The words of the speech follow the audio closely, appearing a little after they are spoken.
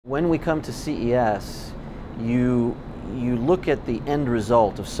when we come to CES, you look at the end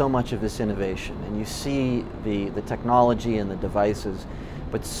result of so much of this innovation, and you see the technology and the devices,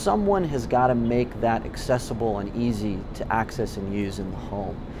 but someone has got to make that accessible and easy to access and use in the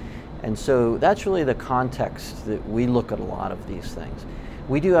home. And so that's really the context that we look at a lot of these things.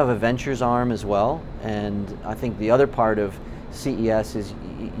 We do have a ventures arm as well, and I think the other part of CES is,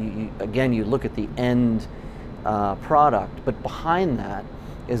 again, you look at the end product, but behind that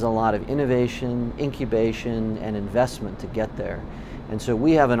is a lot of innovation, incubation, and investment to get there. And so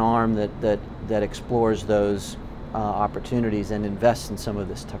we have an arm that explores those opportunities and invests in some of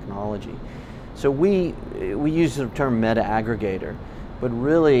this technology. So we use the term meta aggregator, but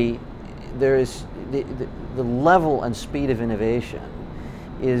really there is the level and speed of innovation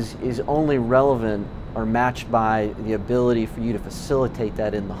is only relevant or matched by the ability for you to facilitate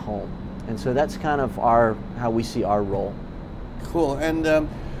that in the home. And so that's kind of how we see our role. Cool. And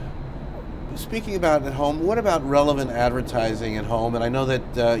speaking about at home, what about relevant advertising at home? And I know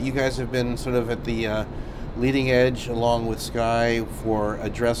that you guys have been sort of at the leading edge along with Sky for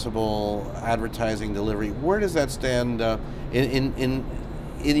addressable advertising delivery. Where does that stand in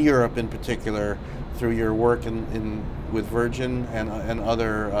Europe in particular through your work with Virgin and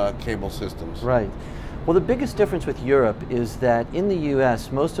other cable systems? Right. Well, the biggest difference with Europe is that in the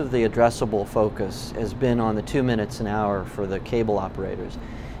US, most of the addressable focus has been on the 2 minutes an hour for the cable operators.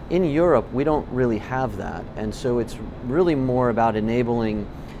 In Europe, we don't really have that, and so it's really more about enabling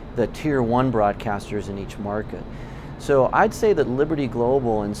the tier 1 broadcasters in each market. So I'd say that Liberty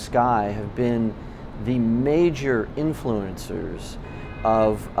Global and Sky have been the major influencers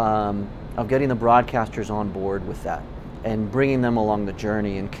of getting the broadcasters on board with that and bringing them along the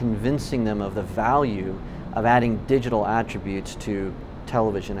journey and convincing them of the value of adding digital attributes to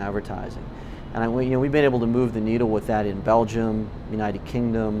television advertising. And we've been able to move the needle with that in Belgium, United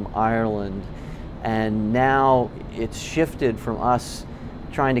Kingdom, Ireland, and now it's shifted from us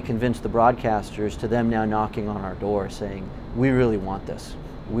trying to convince the broadcasters to them now knocking on our door saying, we really want this.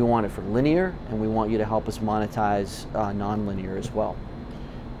 We want it for linear, and we want you to help us monetize non-linear as well.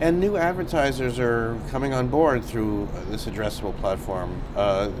 And new advertisers are coming on board through this addressable platform.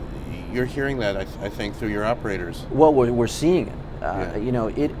 You're hearing that, I think, through your operators. Well, we're seeing it. Yeah. You know,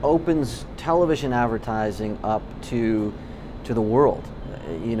 it opens television advertising up to the world.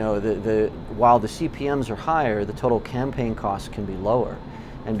 You know, while the CPMs are higher, the total campaign costs can be lower.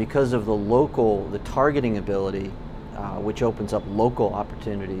 And because of the targeting ability, which opens up local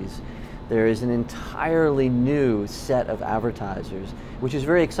opportunities, there is an entirely new set of advertisers, which is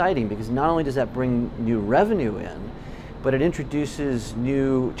very exciting because not only does that bring new revenue in, but it introduces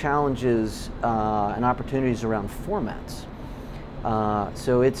new challenges and opportunities around formats.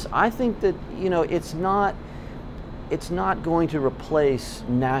 So I think that, you know, it's not going to replace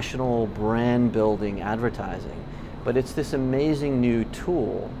national brand building advertising, but it's this amazing new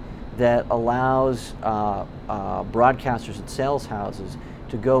tool that allows broadcasters and sales houses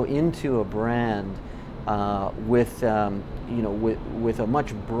to go into a brand with a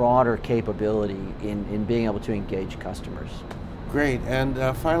much broader capability in being able to engage customers. Great. And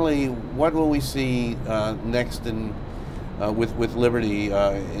finally, what will we see next with Liberty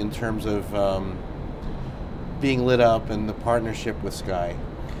in terms of being lit up and the partnership with Sky?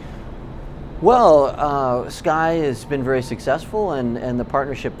 Well, Sky has been very successful, and the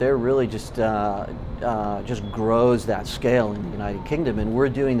partnership there really just grows that scale in the United Kingdom, and we're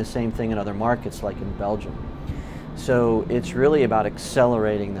doing the same thing in other markets like in Belgium. So it's really about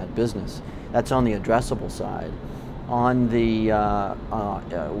accelerating that business. That's on the addressable side. On the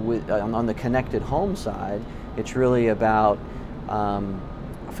connected home side, it's really about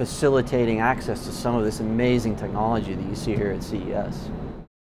facilitating access to some of this amazing technology that you see here at CES.